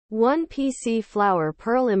1 PC Flower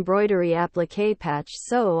Pearl Embroidery Applique Patch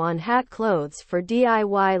Sew on Hat Clothes for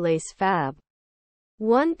DIY Lace Fab.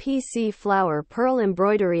 1 PC Flower Pearl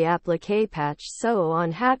Embroidery Applique Patch Sew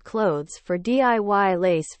on Hat Clothes for DIY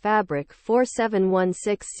Lace Fabric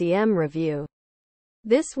 4716 cm Review.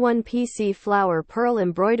 This 1 PC Flower Pearl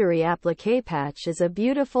Embroidery Applique Patch is a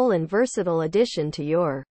beautiful and versatile addition to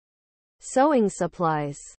your sewing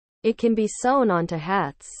supplies. It can be sewn onto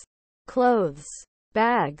hats, clothes,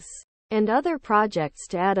 bags, and other projects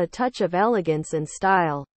to add a touch of elegance and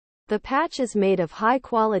style. The patch is made of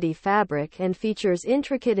high-quality fabric and features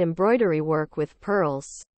intricate embroidery work with pearls.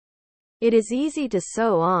 It is easy to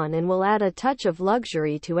sew on and will add a touch of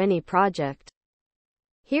luxury to any project.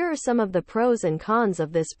 Here are some of the pros and cons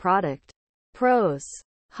of this product. Pros: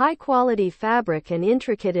 high-quality fabric and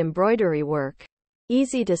intricate embroidery work.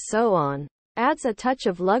 Easy to sew on. Adds a touch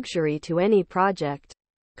of luxury to any project.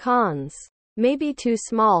 Cons: may be too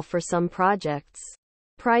small for some projects.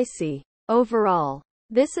 Pricey. Overall,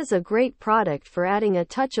 this is a great product for adding a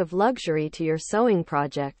touch of luxury to your sewing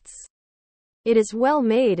projects. It is well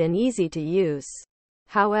made and easy to use.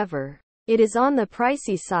 However, it is on the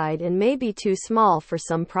pricey side and may be too small for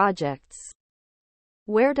some projects.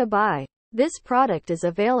 Where to buy? This product is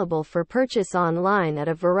available for purchase online at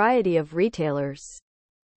a variety of retailers.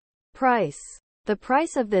 Price. The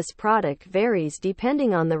price of this product varies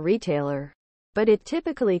depending on the retailer, but it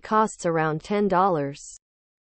typically costs around $10.